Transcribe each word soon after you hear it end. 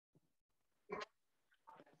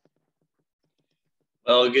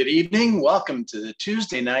Well, good evening. Welcome to the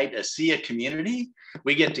Tuesday night ASEA community.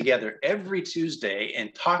 We get together every Tuesday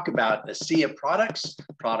and talk about ASEA products,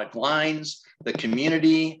 product lines, the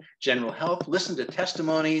community, general health, listen to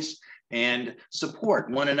testimonies, and support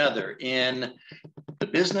one another in the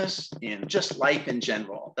business, in just life in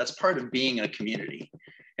general. That's part of being a community.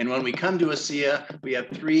 And when we come to ASEA, we have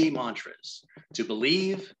three mantras: to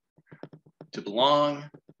believe, to belong,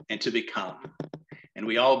 and to become. And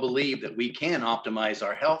we all believe that we can optimize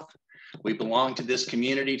our health. We belong to this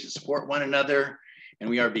community to support one another, and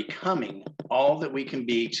we are becoming all that we can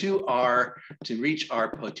be to reach our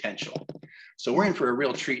potential. So we're in for a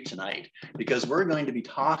real treat tonight because we're going to be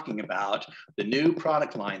talking about the new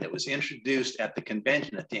product line that was introduced at the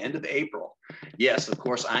convention at the end of April. Yes, of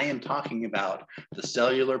course, I am talking about the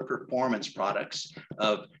cellular performance products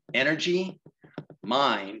of energy,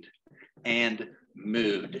 mind, and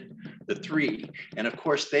mood, the three. And of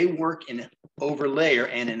course, they work in overlayer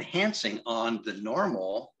and enhancing on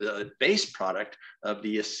the base product of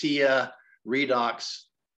the ASEA Redox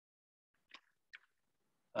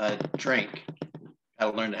drink.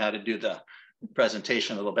 I'll learn how to do the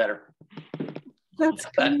presentation a little better. That's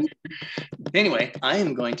good. Anyway, I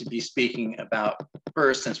am going to be speaking about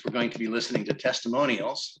first, since we're going to be listening to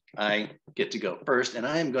testimonials, I get to go first, and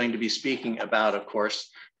I am going to be speaking about, of course,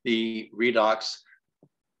 the Redox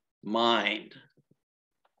mind.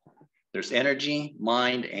 There's energy,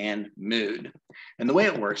 mind, and mood. And the way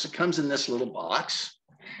it works, it comes in this little box,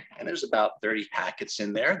 and there's about 30 packets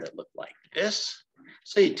in there that look like this.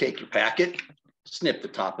 So you take your packet, snip the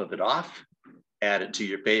top of it off, add it to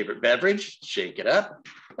your favorite beverage, shake it up,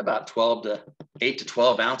 about 8 to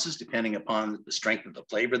 12 ounces, depending upon the strength of the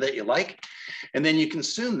flavor that you like. And then you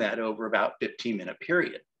consume that over about 15-minute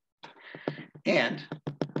period and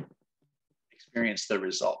experience the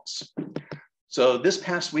results. So this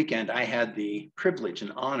past weekend, I had the privilege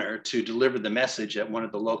and honor to deliver the message at one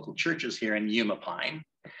of the local churches here in Yuma Pine.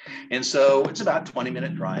 And so it's about a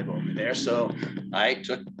 20-minute drive over there. So I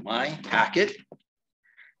took my packet,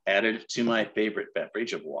 added it to my favorite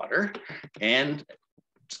beverage of water, and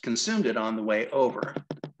consumed it on the way over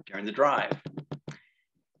during the drive.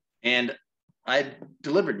 And I've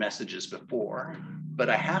delivered messages before, but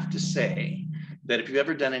I have to say that if you've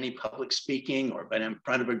ever done any public speaking or been in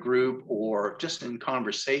front of a group or just in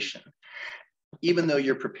conversation, even though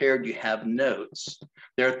you're prepared, you have notes,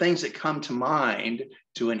 there are things that come to mind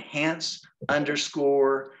to enhance,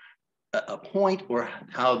 underscore a point or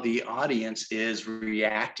how the audience is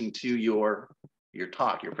reacting to your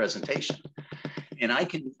talk, your presentation. And I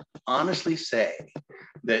can honestly say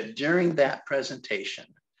that during that presentation,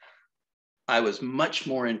 I was much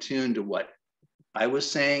more in tune to what I was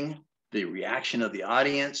saying, the reaction of the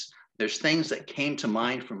audience. There's things that came to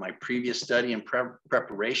mind from my previous study and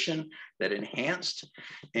preparation that enhanced.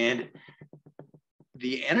 And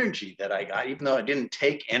the energy that I got, even though I didn't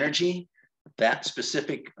take energy, that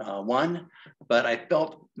specific one, but I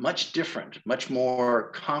felt much different, much more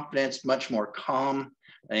confidence, much more calm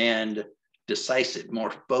and decisive,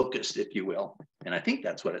 more focused, if you will. And I think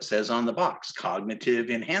that's what it says on the box, cognitive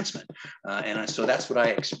enhancement. So that's what I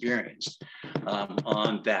experienced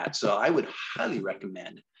on that. So I would highly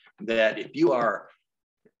recommend that if you are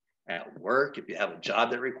at work, if you have a job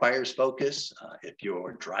that requires focus, if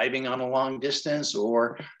you're driving on a long distance,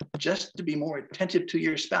 or just to be more attentive to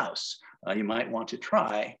your spouse, you might want to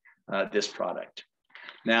try this product.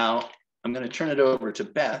 Now, I'm going to turn it over to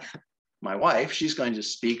Beth, my wife. She's going to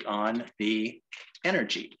speak on the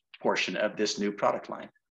energy portion of this new product line.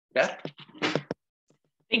 Beth?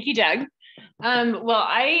 Thank you, Doug. Well,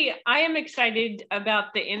 I am excited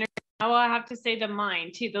about the energy. I have to say the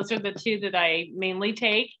mind too. Those are the two that I mainly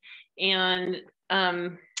take. And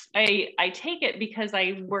I take it because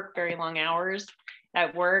I work very long hours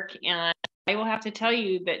at work. And I will have to tell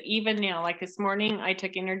you that even now, like this morning, I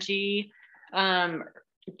took energy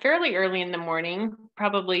fairly early in the morning,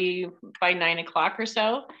 probably by 9 o'clock or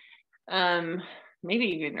so, maybe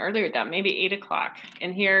even earlier than that, maybe 8 o'clock.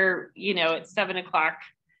 And here, it's 7 o'clock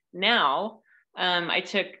now. I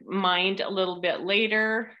took mind a little bit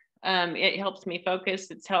later. It helps me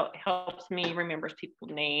focus. It helps me remember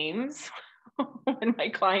people's names when my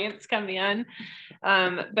clients come in.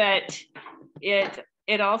 But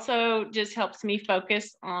it also just helps me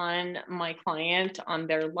focus on my client, on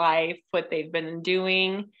their life, what they've been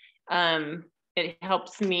doing. It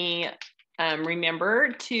helps me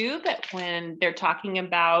remember too that when they're talking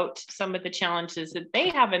about some of the challenges that they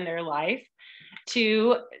have in their life,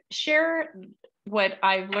 to share what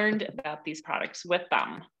I've learned about these products with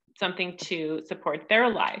them, something to support their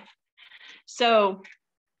life. So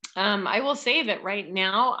I will say that right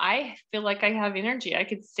now, I feel like I have energy. I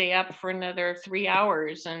could stay up for another 3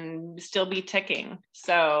 hours and still be ticking.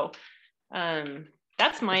 So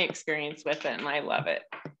that's my experience with it, and I love it.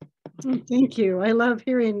 Thank you. I love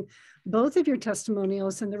hearing both of your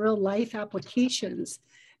testimonials and the real life applications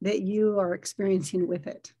that you are experiencing with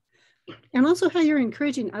it, and also how you're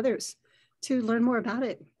encouraging others to learn more about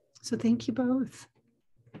it. So thank you both.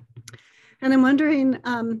 And I'm wondering,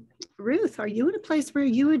 Ruth, are you in a place where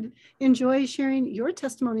you would enjoy sharing your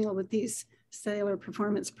testimonial with these cellular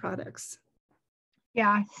performance products?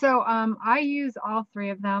 Yeah, so I use all three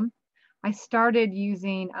of them. I started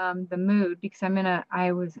using the mood because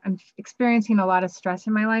I'm experiencing a lot of stress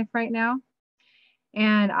in my life right now.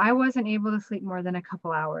 And I wasn't able to sleep more than a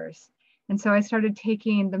couple hours. And so I started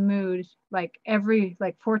taking the mood like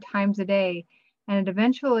 4 times a day. And it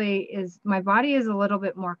eventually my body is a little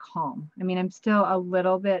bit more calm. I mean, I'm still a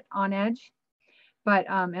little bit on edge, but,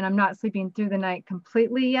 and I'm not sleeping through the night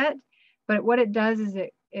completely yet. But what it does is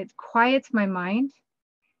it quiets my mind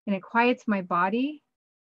and it quiets my body,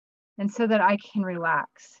 and so that I can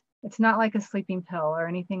relax. It's not like a sleeping pill or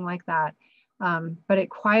anything like that, but it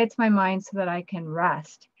quiets my mind so that I can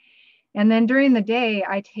rest. And then during the day,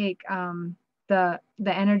 I take the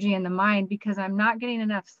energy in the mind because I'm not getting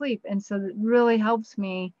enough sleep. And so it really helps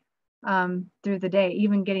me through the day,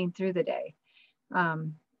 even getting through the day.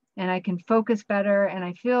 And I can focus better. And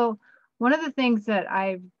I feel one of the things that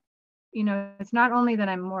it's not only that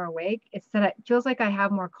I'm more awake, it's that it feels like I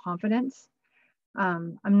have more confidence.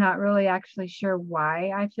 I'm not really actually sure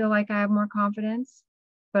why I feel like I have more confidence,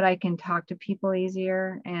 but I can talk to people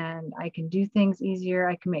easier and I can do things easier.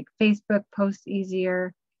 I can make Facebook posts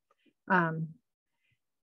easier.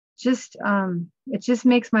 It just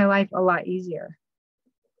makes my life a lot easier.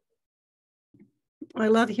 I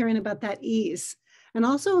love hearing about that ease, and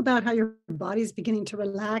also about how your body's beginning to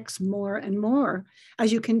relax more and more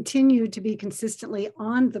as you continue to be consistently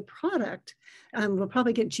on the product. We'll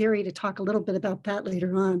probably get Jerry to talk a little bit about that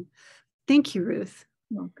later on. Thank you, Ruth.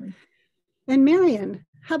 Welcome. And Marian,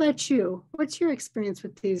 how about you? What's your experience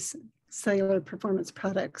with these cellular performance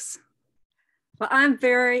products? Well, I'm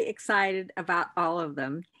very excited about all of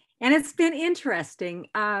them. And it's been interesting.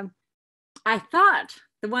 I thought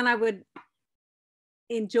the one I would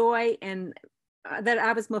enjoy and that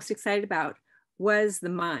I was most excited about was the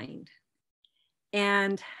mind.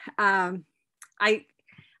 And I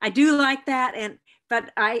do like that,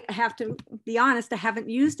 but I have to be honest, I haven't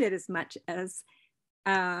used it as much as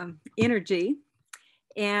energy.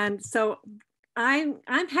 And so I'm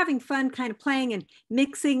having fun kind of playing and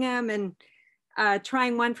mixing them and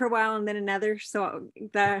trying one for a while and then another. So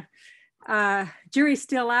the jury's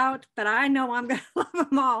still out, but I know I'm gonna love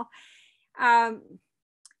them all.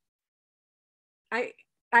 I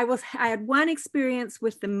had one experience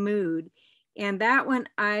with the mood, and that one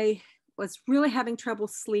I was really having trouble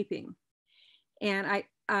sleeping. And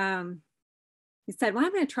he said, well,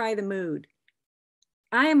 I'm going to try the mood.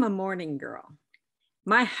 I am a morning girl.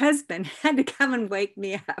 My husband had to come and wake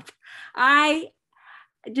me up. I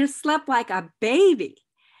just slept like a baby.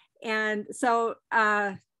 And so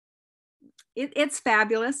it's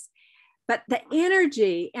fabulous, but the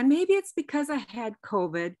energy, and maybe it's because I had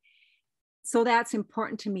COVID, so that's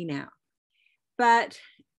important to me now. But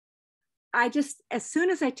as soon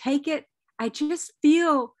as I take it, I just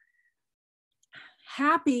feel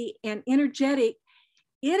happy and energetic.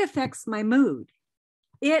 It affects my mood.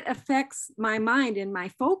 It affects my mind and my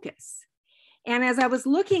focus. And as I was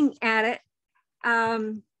looking at it,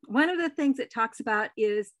 one of the things it talks about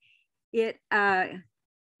is the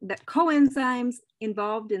coenzymes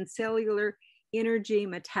involved in cellular energy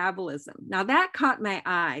metabolism. Now that caught my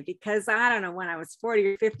eye because I don't know, when I was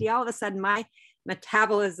 40 or 50, all of a sudden my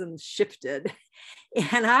metabolism shifted.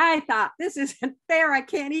 And I thought, this isn't fair. I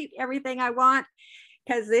can't eat everything I want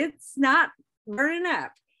because it's not burning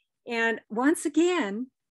up. And once again,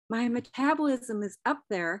 my metabolism is up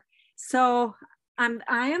there. So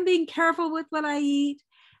I am being careful with what I eat.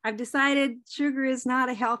 I've decided sugar is not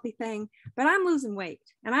a healthy thing, but I'm losing weight.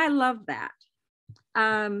 And I love that.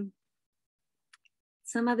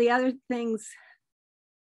 Some of the other things,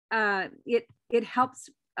 it helps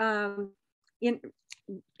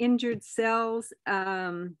injured cells.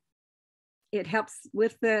 It helps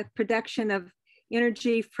with the production of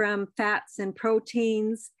energy from fats and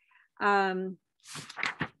proteins. The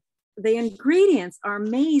ingredients are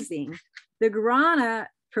amazing. The guarana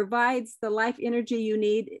provides the life energy you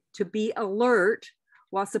need to be alert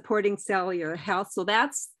while supporting cellular health. So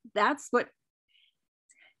that's what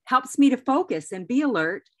helps me to focus and be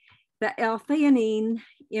alert. The L-theanine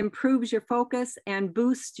improves your focus and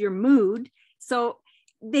boosts your mood. So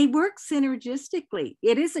they work synergistically.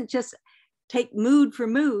 It isn't just take mood for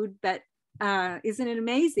mood, but isn't it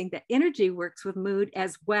amazing that energy works with mood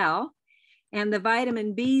as well? And the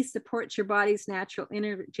vitamin B supports your body's natural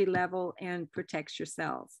energy level and protects your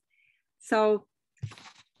cells. So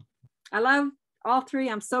I love all three.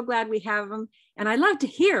 I'm so glad we have them. And I love to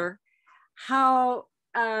hear how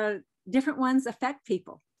different ones affect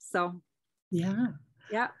people. So yeah,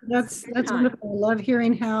 that's time. wonderful. I love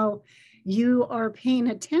hearing how you are paying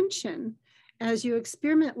attention as you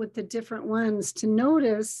experiment with the different ones to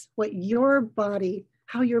notice what your body,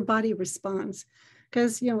 how your body responds.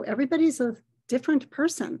 Because, you know, everybody's a different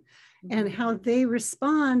person, and how they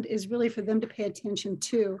respond is really for them to pay attention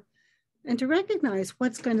to and to recognize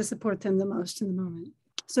what's going to support them the most in the moment.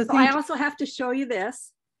 So I also have to show you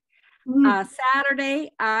this.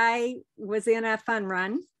 Saturday, I was in a fun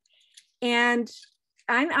run, and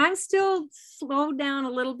I'm still slowed down a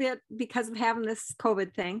little bit because of having this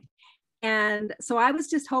COVID thing. And so I was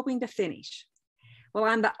just hoping to finish. Well,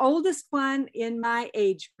 I'm the oldest one in my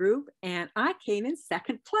age group, and I came in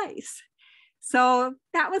second place. So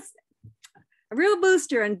that was a real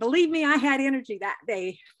booster. And believe me, I had energy that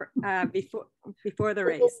day before the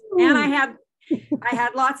race. And I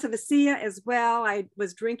had lots of ASEA as well. I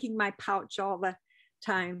was drinking my pouch all the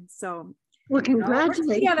time. So, well, congratulations.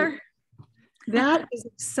 Together. That is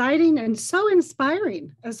exciting and so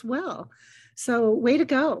inspiring as well. So way to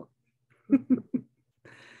go.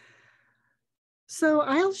 So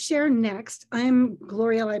I'll share next. I'm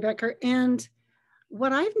Gloria Lybecker, and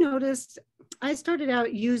what I've noticed, I started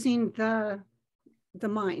out using the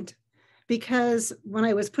mind, because when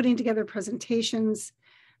I was putting together presentations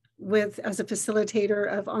as a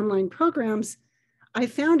facilitator of online programs, I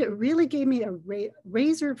found it really gave me a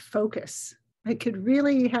razor focus. I could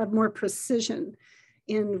really have more precision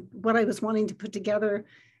in what I was wanting to put together,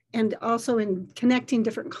 and also in connecting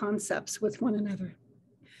different concepts with one another.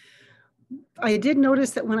 I did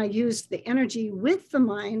notice that when I used the energy with the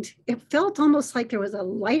mind, it felt almost like there was a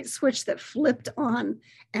light switch that flipped on,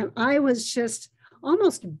 and I was just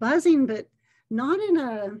almost buzzing, but not in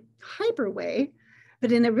a hyper way,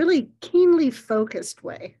 but in a really keenly focused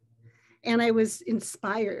way. And I was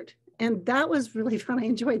inspired, and that was really fun. I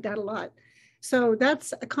enjoyed that a lot. So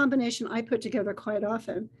that's a combination I put together quite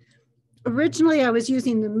often. Originally, I was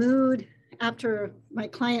using the mood after my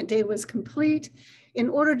client day was complete in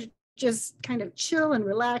order to just kind of chill and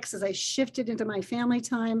relax as I shifted into my family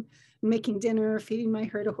time, making dinner, feeding my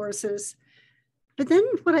herd of horses. But then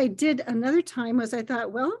what I did another time was I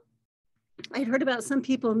thought, well, I'd heard about some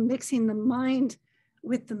people mixing the mind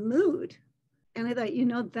with the mood. And I thought, you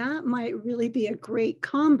know, that might really be a great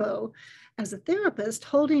combo as a therapist,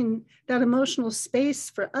 holding that emotional space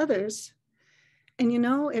for others. And, you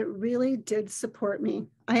know, it really did support me.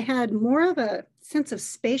 I had more of a sense of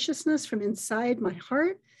spaciousness from inside my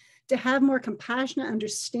heart, to have more compassionate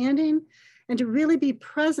understanding, and to really be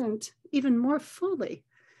present even more fully.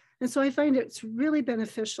 And so I find it's really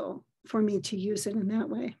beneficial for me to use it in that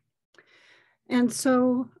way. And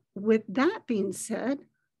so with that being said,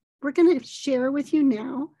 we're going to share with you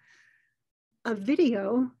now a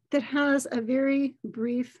video that has a very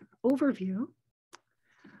brief overview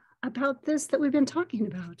about this that we've been talking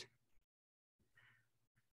about.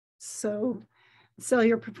 So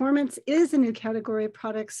cellular performance is a new category of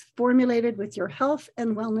products formulated with your health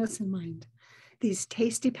and wellness in mind. These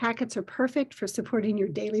tasty packets are perfect for supporting your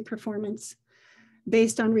daily performance.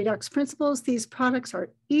 Based on redox principles, these products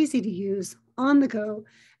are easy to use, on the go,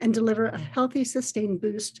 and deliver a healthy, sustained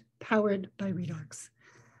boost powered by redox.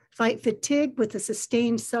 Fight fatigue with the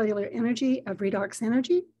sustained cellular energy of redox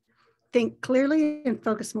energy. Think clearly and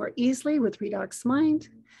focus more easily with redox mind,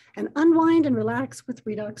 and unwind and relax with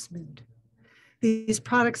redox mood. These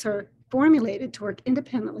products are formulated to work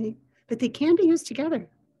independently, but they can be used together.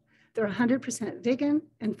 They're 100% vegan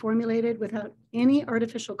and formulated without any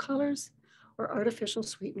artificial colors or artificial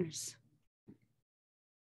sweeteners.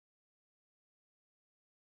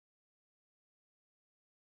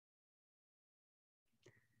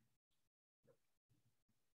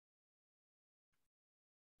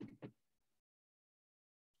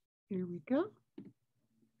 Here we go.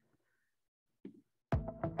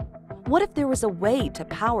 What if there was a way to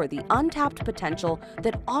power the untapped potential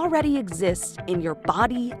that already exists in your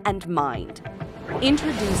body and mind?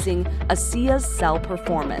 Introducing ASEA's Cell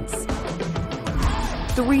Performance.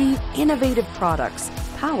 3 innovative products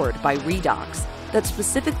powered by redox that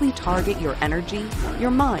specifically target your energy,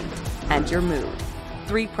 your mind, and your mood.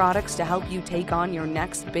 3 products to help you take on your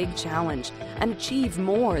next big challenge and achieve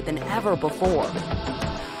more than ever before.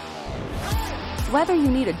 Whether you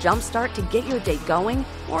need a jump start to get your day going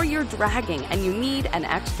or you're dragging and you need an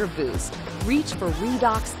extra boost, reach for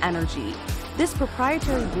Redox Energy. This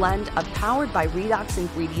proprietary blend of powered by Redox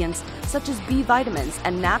ingredients such as B vitamins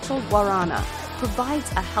and natural guarana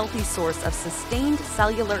provides a healthy source of sustained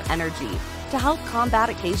cellular energy to help combat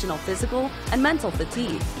occasional physical and mental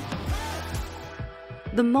fatigue.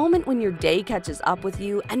 The moment when your day catches up with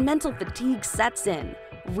you and mental fatigue sets in,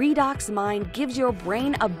 Redox Mind gives your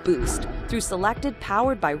brain a boost through selected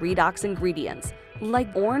powered by Redox ingredients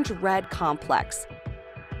like Orange Red Complex.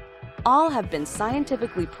 All have been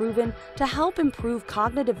scientifically proven to help improve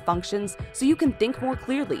cognitive functions so you can think more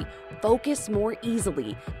clearly, focus more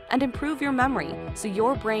easily, and improve your memory so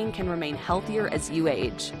your brain can remain healthier as you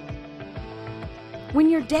age. When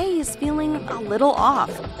your day is feeling a little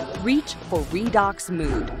off, reach for Redox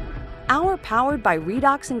Mood. Our powered by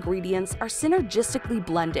Redox ingredients are synergistically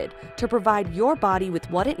blended to provide your body with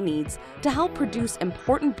what it needs to help produce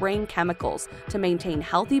important brain chemicals to maintain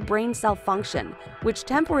healthy brain cell function, which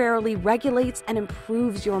temporarily regulates and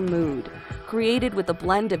improves your mood. Created with a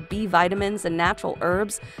blend of B vitamins and natural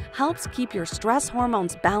herbs, helps keep your stress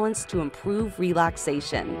hormones balanced to improve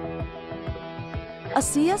relaxation.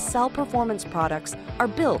 ASEA cell performance products are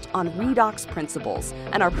built on Redox principles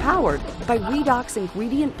and are powered by Redox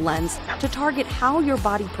ingredient blends to target how your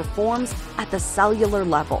body performs at the cellular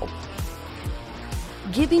level.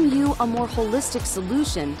 Giving you a more holistic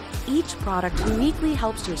solution, each product uniquely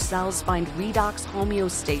helps your cells find Redox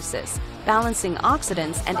homeostasis, balancing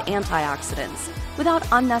oxidants and antioxidants without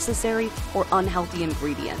unnecessary or unhealthy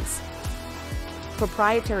ingredients.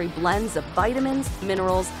 Proprietary blends of vitamins,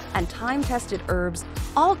 minerals, and time-tested herbs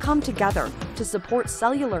all come together to support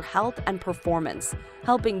cellular health and performance,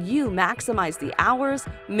 helping you maximize the hours,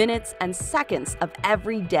 minutes, and seconds of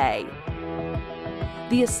every day.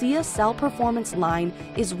 The ASEA Cell Performance line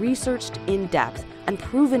is researched in depth and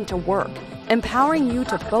proven to work, empowering you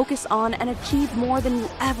to focus on and achieve more than you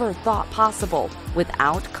ever thought possible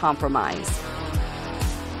without compromise.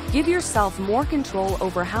 Give yourself more control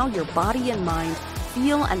over how your body and mind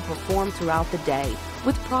feel and perform throughout the day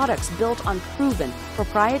with products built on proven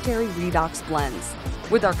proprietary Redox blends.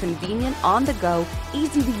 With our convenient, on-the-go,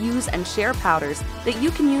 easy-to-use and share powders that you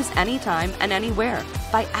can use anytime and anywhere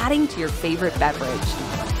by adding to your favorite beverage.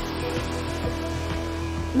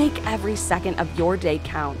 Make every second of your day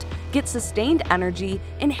count. Get sustained energy,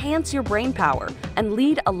 enhance your brain power, and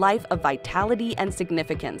lead a life of vitality and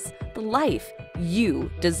significance, the life you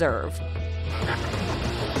deserve.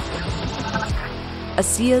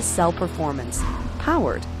 ASEA's Cell Performance,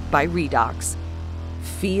 powered by Redox.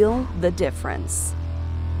 Feel the difference.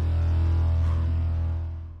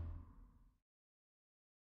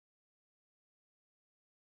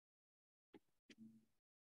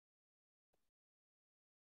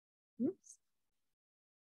 Oops.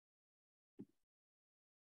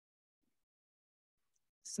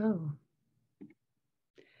 So,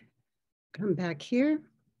 come back here.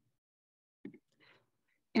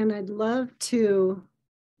 And I'd love to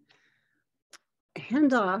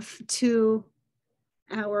hand off to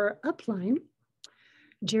our upline,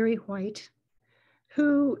 Jerry White,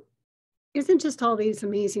 who isn't just all these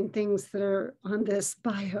amazing things that are on this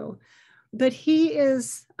bio, but he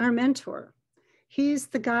is our mentor. He's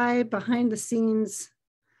the guy behind the scenes,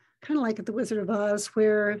 kind of like at the Wizard of Oz,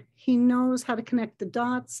 where he knows how to connect the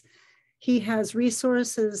dots. He has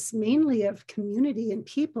resources mainly of community and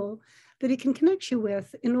people that he can connect you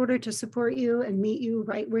with in order to support you and meet you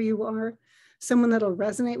right where you are, someone that'll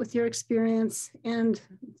resonate with your experience and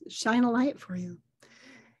shine a light for you.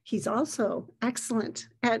 He's also excellent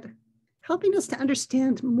at helping us to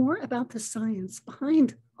understand more about the science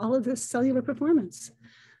behind all of this cellular performance.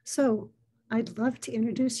 So I'd love to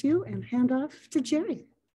introduce you and hand off to Jerry.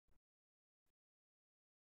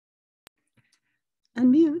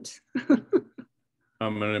 Unmute.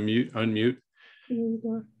 I'm going to unmute. There you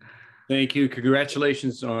go. Thank you.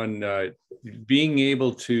 Congratulations on being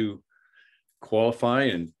able to qualify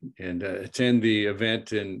and attend the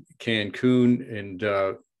event in Cancun.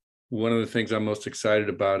 And one of the things I'm most excited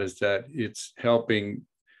about is that it's helping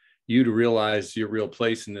you to realize your real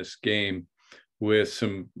place in this game with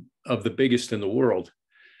some of the biggest in the world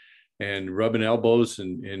and rubbing elbows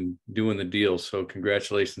and doing the deal. So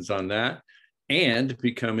congratulations on that. And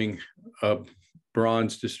becoming a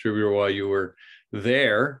bronze distributor while you were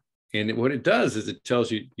there. And what it does is it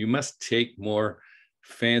tells you you must take more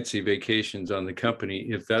fancy vacations on the company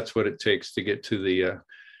if that's what it takes to get to the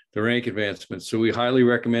rank advancement. So we highly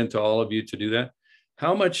recommend to all of you to do that.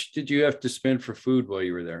 How much did you have to spend for food while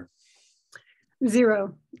you were there?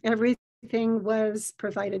 Zero. Everything was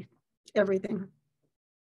provided. Everything.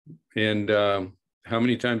 And How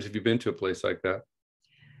many times have you been to a place like that?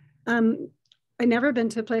 I've never been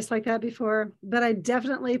to a place like that before, but I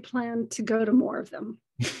definitely plan to go to more of them.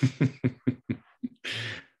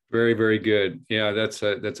 Very, very good. Yeah, that's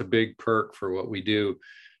a big perk for what we do.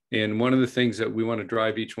 And one of the things that we want to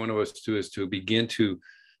drive each one of us to is to begin to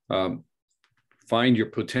find your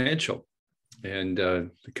potential. And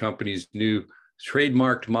the company's new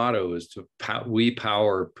trademarked motto is we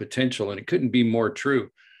power potential. And it couldn't be more true.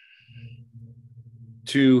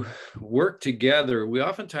 To work together, we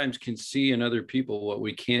oftentimes can see in other people what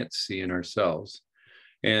we can't see in ourselves.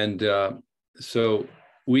 And so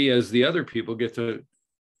we, as the other people, get to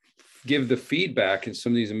give the feedback, and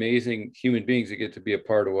some of these amazing human beings that get to be a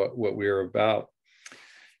part of what we are about.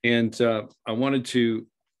 And I wanted to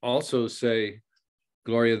also say,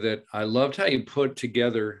 Gloria, that I loved how you put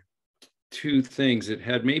together two things that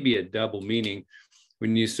had maybe a double meaning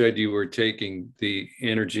when you said you were taking the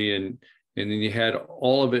energy and then you had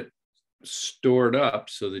all of it stored up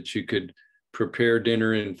so that you could prepare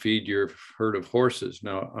dinner and feed your herd of horses.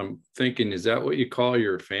 Now, I'm thinking, is that what you call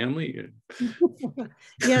your family?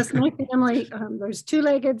 Yes, my family, there's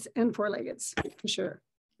two-leggeds and four-leggeds, for sure.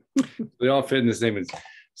 They all fit in the same.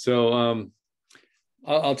 So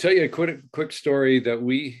I'll tell you a quick story that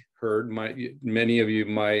we heard. Many of you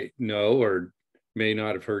might know or may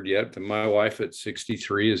not have heard yet. My wife at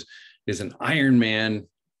 63 is an Ironman,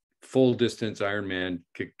 full distance Ironman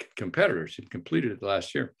competitor. She completed it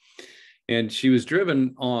last year. And she was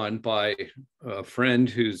driven on by a friend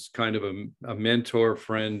who's kind of a mentor,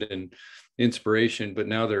 friend, and inspiration, but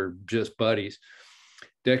now they're just buddies.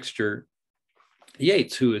 Dexter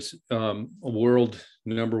Yates, who is a world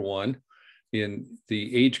 #1 in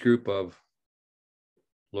the age group of,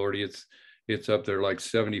 Lordy, it's up there like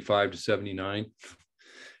 75 to 79,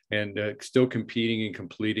 and still competing and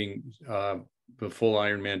completing the full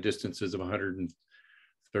Ironman distances of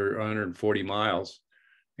 140 miles.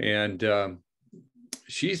 And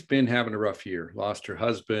she's been having a rough year, lost her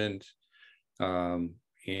husband, and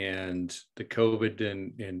the COVID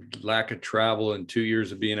and lack of travel and 2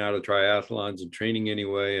 years of being out of triathlons and training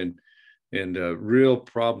anyway, and real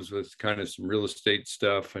problems with kind of some real estate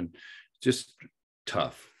stuff, and just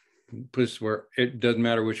tough. Place where it doesn't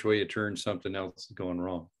matter which way you turn, something else is going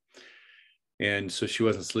wrong. And so she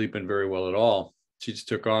wasn't sleeping very well at all. She just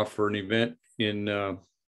took off for an event in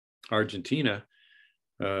Argentina,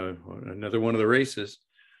 another one of the races,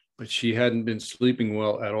 but she hadn't been sleeping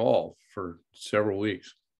well at all for several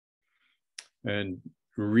weeks and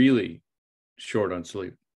really short on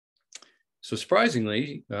sleep. So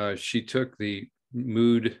surprisingly, she took the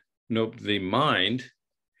mind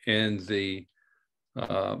and the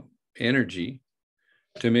energy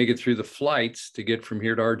to make it through the flights to get from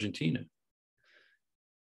here to Argentina,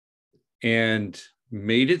 and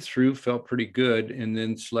made it through, felt pretty good, and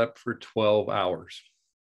then slept for 12 hours.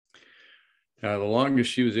 Now, the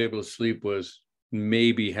longest she was able to sleep was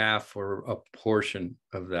maybe half or a portion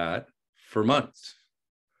of that for months.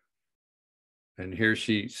 And here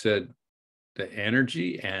she said, the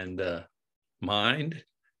energy and the mind.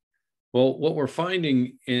 Well, what we're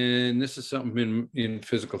finding, and this is something in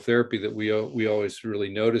physical therapy that we always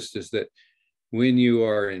really noticed, is that when you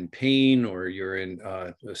are in pain or you're in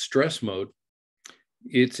a stress mode,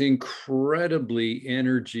 it's incredibly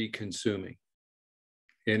energy consuming.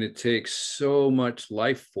 And it takes so much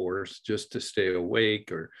life force just to stay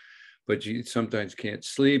awake, but you sometimes can't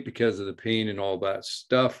sleep because of the pain and all that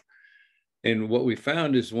stuff. And what we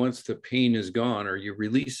found is once the pain is gone or you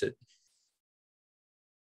release it,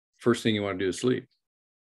 first thing you want to do is sleep.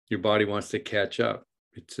 Your body wants to catch up.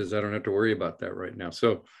 It says, I don't have to worry about that right now.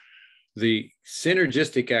 So the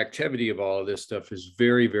synergistic activity of all of this stuff is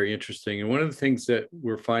very, very interesting. And one of the things that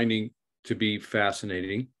we're finding to be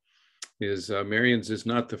fascinating is Marian's is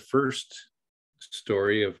not the first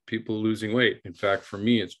story of people losing weight. In fact, for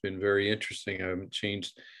me, it's been very interesting. I haven't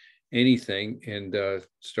changed anything and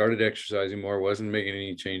started exercising more, wasn't making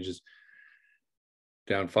any changes,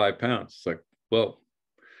 down 5 pounds. It's like, well,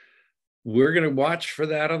 we're going to watch for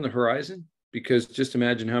that on the horizon, because just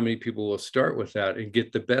imagine how many people will start with that and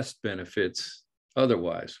get the best benefits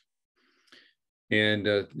otherwise. And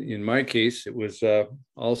in my case, it was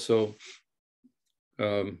also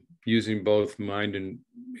using both mind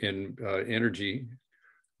and energy.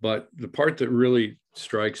 But the part that really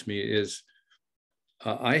strikes me is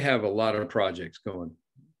I have a lot of projects going,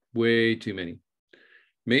 way too many.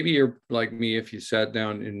 Maybe you're like me if you sat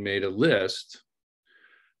down and made a list.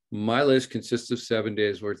 My list consists of 7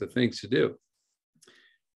 days worth of things to do.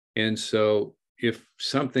 And so if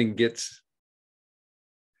something gets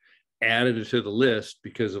added to the list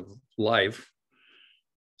because of life,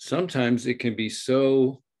 sometimes it can be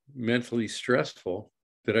so mentally stressful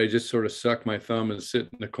that I just sort of suck my thumb and sit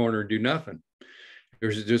in the corner and do nothing.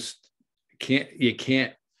 There's just you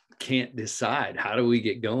can't decide, how do we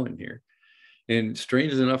get going here? And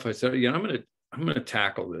strangely enough, I said, yeah, I'm gonna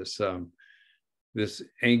tackle this this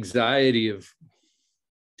anxiety of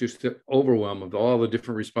just the overwhelm of all the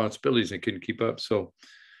different responsibilities I couldn't keep up. So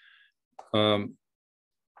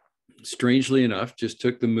strangely enough, just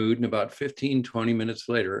took the mood, and about 15, 20 minutes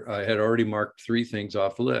later, I had already marked 3 things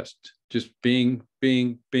off the list. Just bing,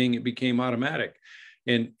 bing, bing, it became automatic.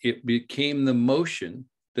 And it became the motion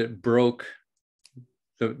that broke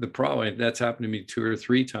the problem. And that's happened to me 2 or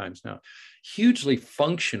 3 times now. Hugely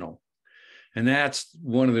functional. And that's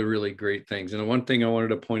one of the really great things. And the one thing I wanted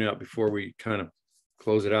to point out before we kind of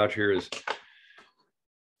close it out here is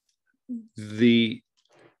the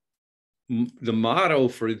motto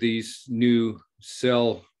for these new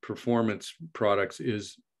cell performance products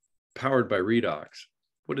is powered by redox.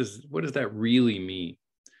 What does that really mean?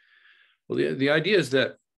 Well, the idea is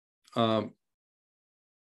that, and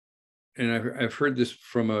I've heard this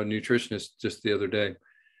from a nutritionist just the other day,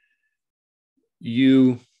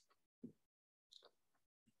 you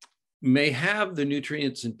may have the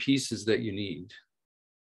nutrients and pieces that you need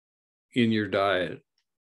in your diet,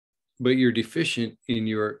 but you're deficient in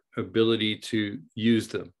your ability to use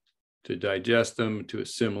them, to digest them, to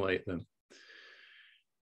assimilate them.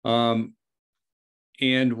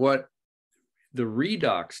 And what the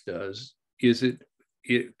redox does is it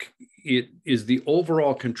is the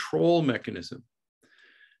overall control mechanism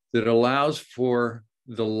that allows for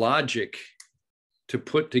the logic to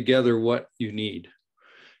put together what you need,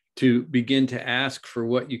 to begin to ask for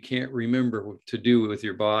what you can't remember to do with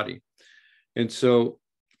your body. And so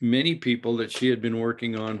many people that she had been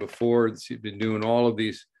working on before, she'd been doing all of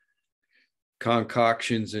these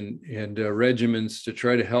concoctions and regimens to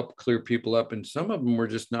try to help clear people up, and some of them were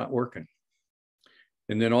just not working.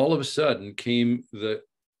 And then all of a sudden came the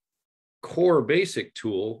core basic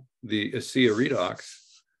tool, the ASEA redox,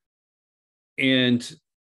 and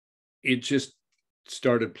it just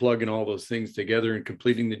started plugging all those things together and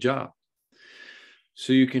completing the job.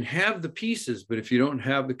 So you can have the pieces, but if you don't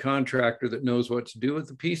have the contractor that knows what to do with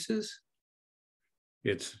the pieces,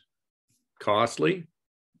 it's costly.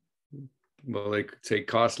 Well, they could say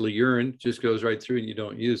costly urine, just goes right through and you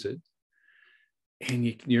don't use it.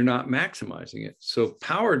 And you're not maximizing it. So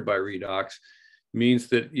powered by redox means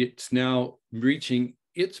that it's now reaching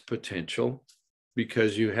its potential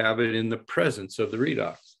because you have it in the presence of the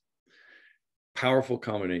redox. Powerful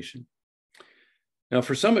combination. Now,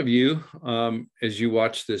 for some of you, as you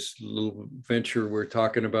watch this little venture we're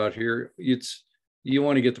talking about here, you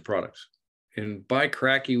want to get the products. And by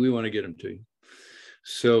cracky, we want to get them to you.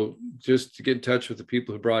 So just to get in touch with the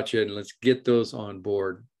people who brought you in, let's get those on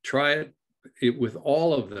board. Try it with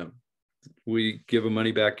all of them. We give a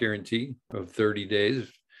money back guarantee of 30 days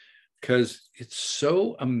because it's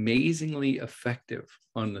so amazingly effective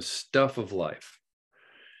on the stuff of life.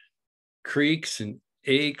 Creaks and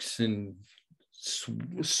aches and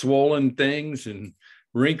swollen things and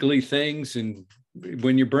wrinkly things, and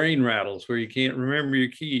when your brain rattles where you can't remember your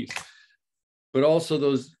keys, but also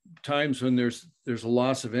those times when there's a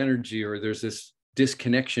loss of energy or there's this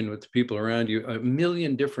disconnection with the people around you, a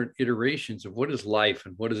million different iterations of what is life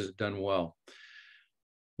and what has it done well.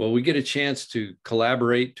 Well, we get a chance to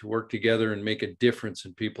collaborate, to work together and make a difference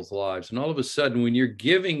in people's lives. And all of a sudden, when you're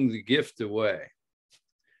giving the gift away,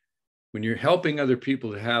 when you're helping other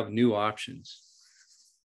people to have new options,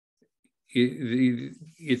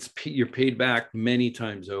 you're paid back many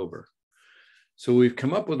times over. So we've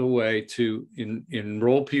come up with a way to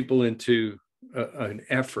enroll people into an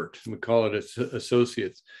effort. We call it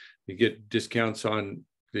associates. You get discounts on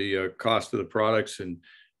the cost of the products and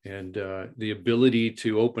the ability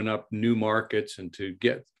to open up new markets and to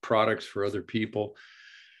get products for other people.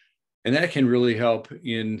 And that can really help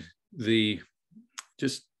in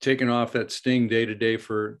just taking off that sting day to day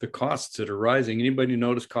for the costs that are rising. Anybody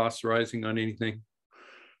notice costs rising on anything?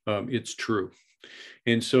 It's true.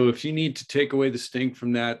 And so if you need to take away the sting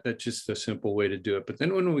from that, that's just a simple way to do it. But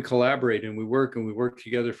then when we collaborate and we work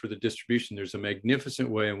together for the distribution, there's a magnificent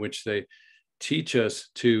way in which they teach us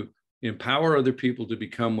to empower other people to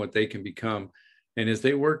become what they can become. And as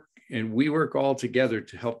they work and we work all together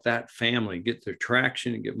to help that family get their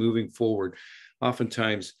traction and get moving forward,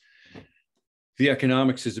 oftentimes the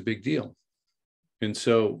economics is a big deal. And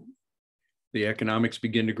so the economics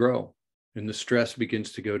begin to grow and the stress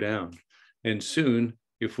begins to go down. And soon,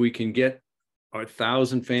 if we can get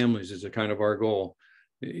 1,000 families is a kind of our goal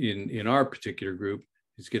in our particular group,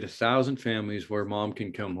 is get 1,000 families where mom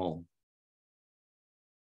can come home.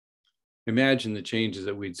 imagine the changes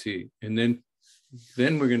that we'd see. And then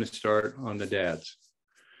we're going to start on the dads.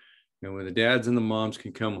 And when the dads and the moms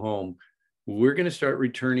can come home, we're going to start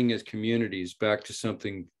returning as communities back to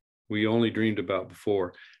something we only dreamed about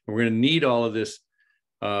before. And we're going to need all of this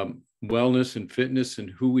wellness and fitness and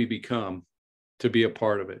who we become to be a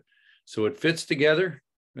part of it. So it fits together,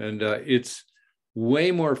 and it's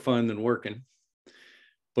way more fun than working,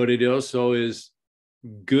 but it also is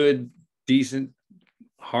good, decent,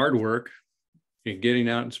 hard work in getting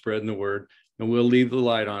out and spreading the word. And we'll leave the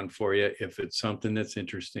light on for you if it's something that's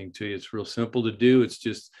interesting to you. It's real simple to do. It's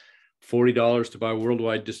just $40 to buy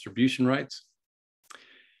worldwide distribution rights.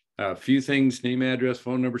 A few things: name, address,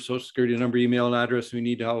 phone number, social security number, email address. We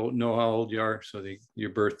need to know how old you are, so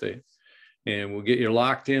your birthday. And we'll get you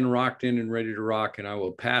locked in, rocked in, and ready to rock. And I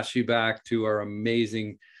will pass you back to our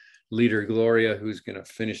amazing leader, Gloria, who's going to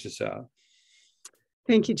finish this out.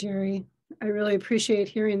 Thank you, Jerry. I really appreciate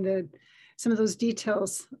hearing some of those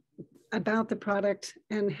details about the product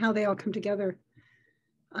and how they all come together.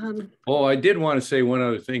 I did want to say one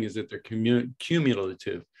other thing, is that they're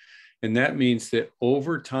cumulative. And that means that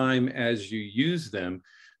over time, as you use them,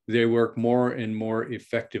 they work more and more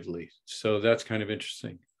effectively. So that's kind of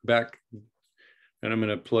interesting. Back, and I'm going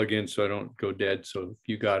to plug in so I don't go dead. So if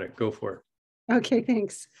you got it, go for it. Okay,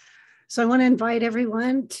 thanks. So I want to invite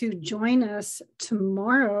everyone to join us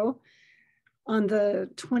tomorrow on the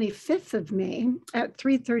 25th of May at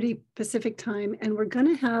 3:30 Pacific time. And we're going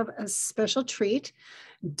to have a special treat.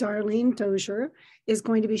 Darlene Dozier is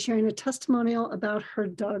going to be sharing a testimonial about her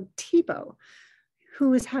dog, Tebow,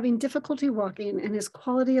 who is having difficulty walking and his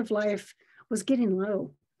quality of life was getting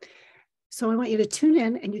low. So I want you to tune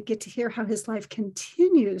in, and you get to hear how his life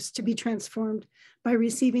continues to be transformed by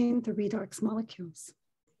receiving the redox molecules.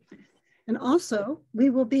 And also, we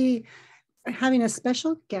will be having a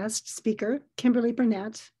special guest speaker, Kimberly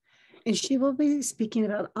Burnett, and she will be speaking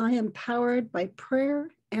about I am powered by prayer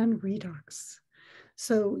and redox.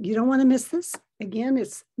 So you don't want to miss this. Again,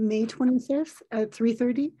 it's May 25th at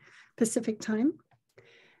 3:30 Pacific time.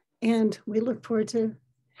 And we look forward to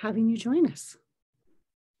having you join us.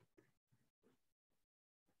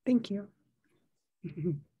 Thank you.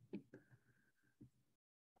 Here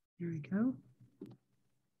we go.